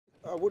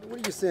What are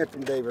you seeing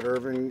from David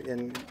Irving,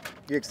 and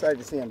you excited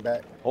to see him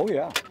back? Oh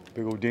yeah,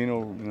 big old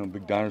Dino,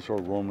 big dinosaur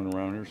roaming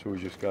around here. So we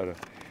just gotta,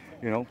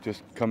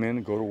 just come in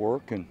and go to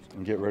work and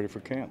get ready for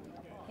camp.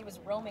 He was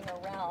roaming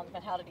around,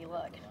 but how did he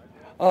look?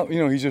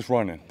 He's just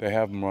running. They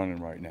have him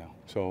running right now.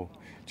 So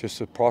just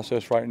the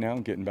process right now,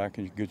 getting back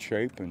in good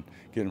shape and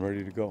getting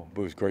ready to go.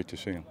 But it was great to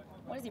see him.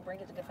 What does he bring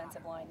to the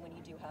defensive line when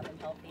you do have him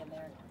healthy in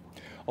there?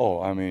 Oh,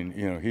 I mean,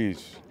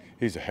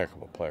 he's a heck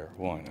of a player.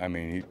 One, I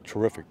mean, he's a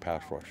terrific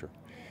pass rusher.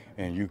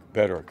 And you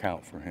better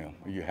account for him.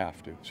 You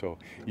have to. So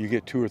you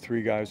get 2 or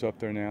 3 guys up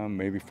there now,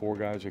 maybe 4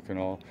 guys that can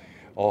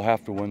all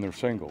have to win their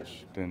singles.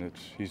 Then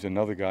he's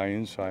another guy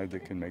inside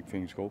that can make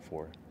things go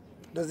for it.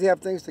 Does he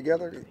have things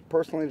together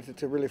personally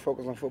to really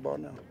focus on football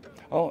now?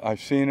 Oh,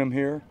 I've seen him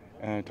here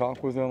and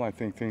talked with him. I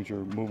think things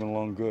are moving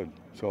along good.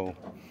 So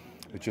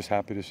I'm just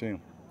happy to see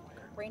him.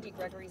 Randy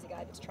Gregory's a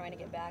guy that's trying to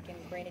get back, and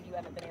granted you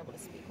haven't been able to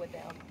speak with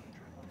him.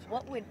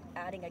 What would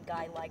adding a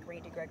guy like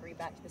Randy Gregory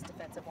back to this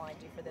defensive line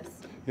do for this?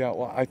 Yeah,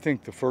 well, I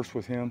think the first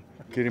with him,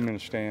 get him in a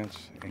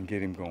stance and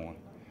get him going.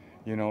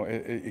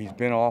 He's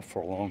been off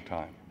for a long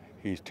time.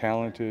 He's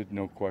talented,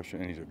 no question,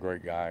 and he's a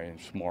great guy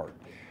and smart.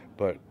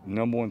 But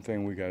number one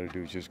thing we got to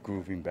do is just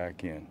groove him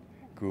back in.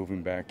 Groove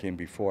him back in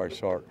before I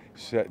start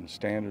setting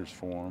standards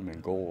for him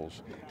and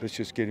goals. Let's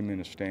just get him in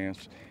a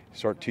stance,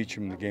 start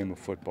teaching him the game of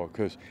football.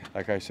 Because,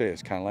 like I say,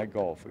 it's kind of like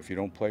golf. If you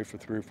don't play for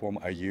 3 or 4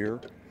 a year,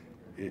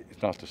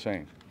 it's not the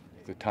same.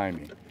 The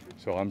timing.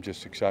 So I'm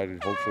just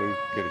excited to hopefully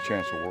get a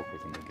chance to work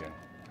with him again.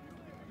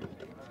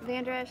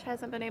 Van Der Esch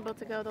hasn't been able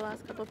to go the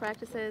last couple of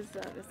practices.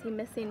 Is he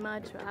missing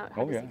much?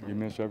 Oh yeah, you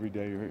miss every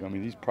day. I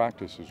mean, these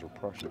practices are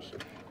precious,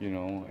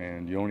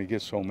 and you only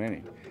get so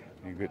many.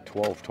 You get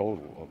 12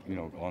 total,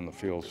 on the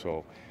field,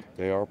 so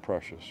they are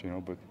precious,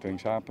 but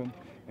things happen,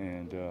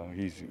 and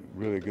he's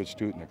really a good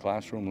student in the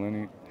classroom.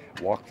 Lenny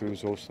walk through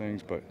those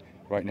things, but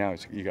right now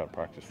you got to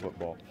practice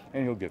football,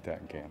 and he'll get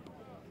that in camp.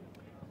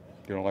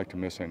 You don't like to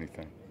miss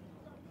anything.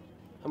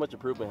 How much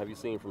improvement have you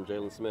seen from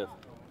Jalen Smith?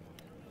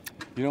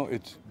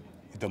 It's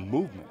the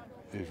movement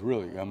is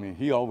really. I mean,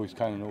 he always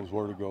kind of knows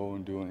where to go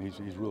and doing.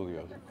 He's really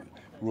a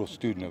real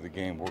student of the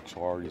game. Works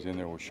hard. He's in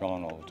there with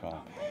Sean all the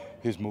time.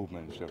 His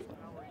movement is different.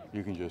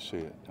 You can just see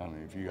it. I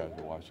mean, if you guys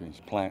are watching,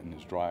 he's planting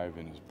his drive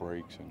and his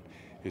breaks and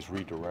his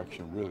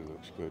redirection really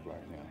looks good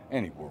right now.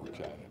 And he works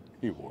at it.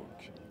 He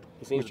works.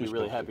 He seems to be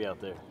really happy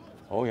out there.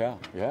 Oh yeah,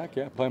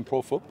 playing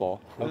pro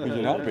football. How could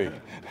you not be?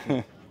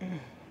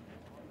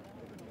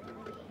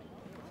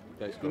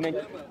 You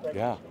mentioned,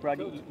 yeah.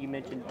 Rod, you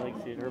mentioned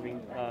David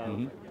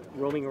Irving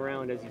roaming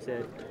around, as you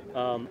said.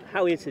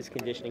 How is his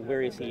conditioning?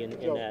 Where is he in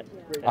that?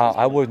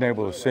 I wasn't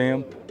able to see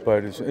him,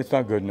 but it's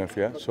not good enough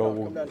yet.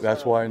 So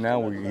that's why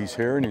now he's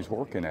here and he's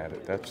working at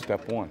it. That's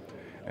step one.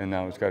 And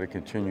now he's got to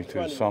continue to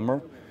the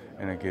summer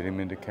and then get him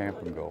into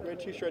camp and go. Red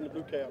t-shirt and the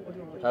blue cap.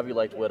 How have you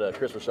liked what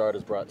Chris Richard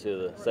has brought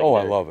to the secondary? Oh,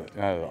 I love it.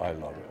 I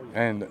love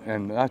it.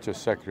 And not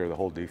just secondary, the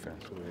whole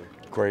defense.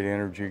 Great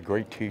energy,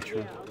 great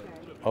teacher,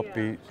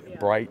 upbeat,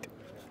 bright.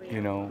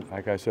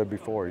 Like I said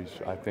before,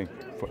 I think,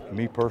 for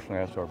me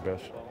personally, that's our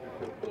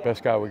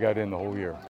best guy we got in the whole year.